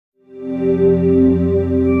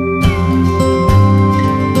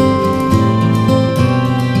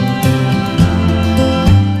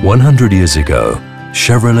100 years ago,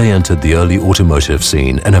 Chevrolet entered the early automotive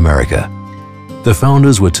scene in America. The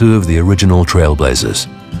founders were two of the original trailblazers.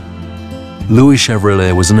 Louis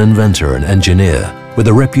Chevrolet was an inventor and engineer with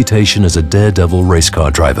a reputation as a daredevil race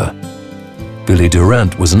car driver. Billy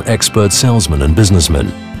Durant was an expert salesman and businessman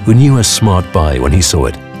who knew a smart buy when he saw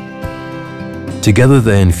it. Together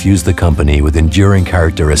they infused the company with enduring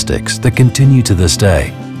characteristics that continue to this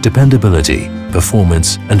day: dependability,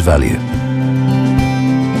 performance and value.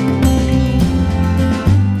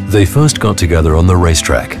 They first got together on the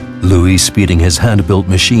racetrack, Louis speeding his hand-built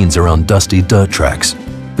machines around dusty dirt tracks,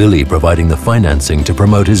 Billy providing the financing to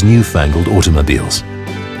promote his newfangled automobiles.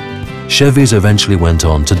 Chevys eventually went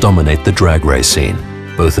on to dominate the drag race scene,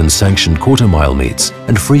 both in sanctioned quarter-mile meets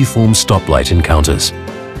and free-form stoplight encounters.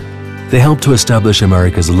 They helped to establish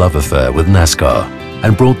America's love affair with NASCAR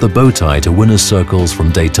and brought the bow tie to winners' circles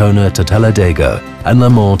from Daytona to Talladega and Le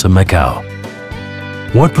Mans to Macau.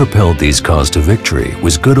 What propelled these cars to victory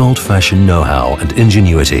was good old-fashioned know-how and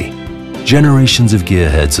ingenuity. Generations of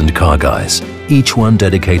gearheads and car guys, each one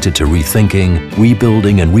dedicated to rethinking,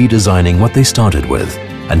 rebuilding and redesigning what they started with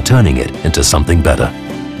and turning it into something better.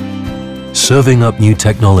 Serving up new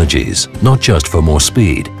technologies, not just for more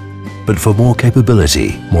speed, but for more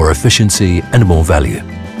capability, more efficiency and more value.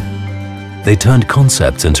 They turned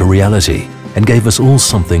concepts into reality and gave us all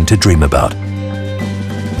something to dream about.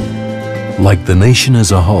 Like the nation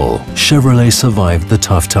as a whole, Chevrolet survived the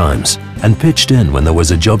tough times and pitched in when there was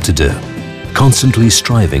a job to do, constantly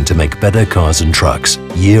striving to make better cars and trucks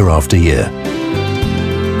year after year.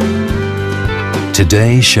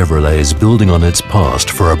 Today, Chevrolet is building on its past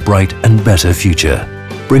for a bright and better future,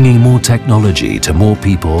 bringing more technology to more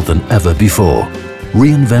people than ever before,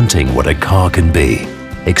 reinventing what a car can be,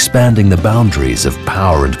 expanding the boundaries of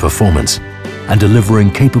power and performance, and delivering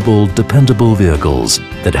capable, dependable vehicles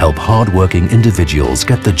that help hard-working individuals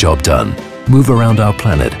get the job done, move around our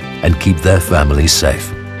planet, and keep their families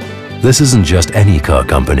safe. This isn't just any car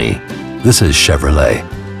company. This is Chevrolet.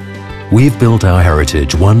 We've built our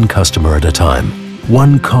heritage one customer at a time,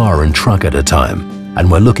 one car and truck at a time, and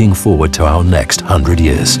we're looking forward to our next 100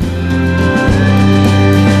 years.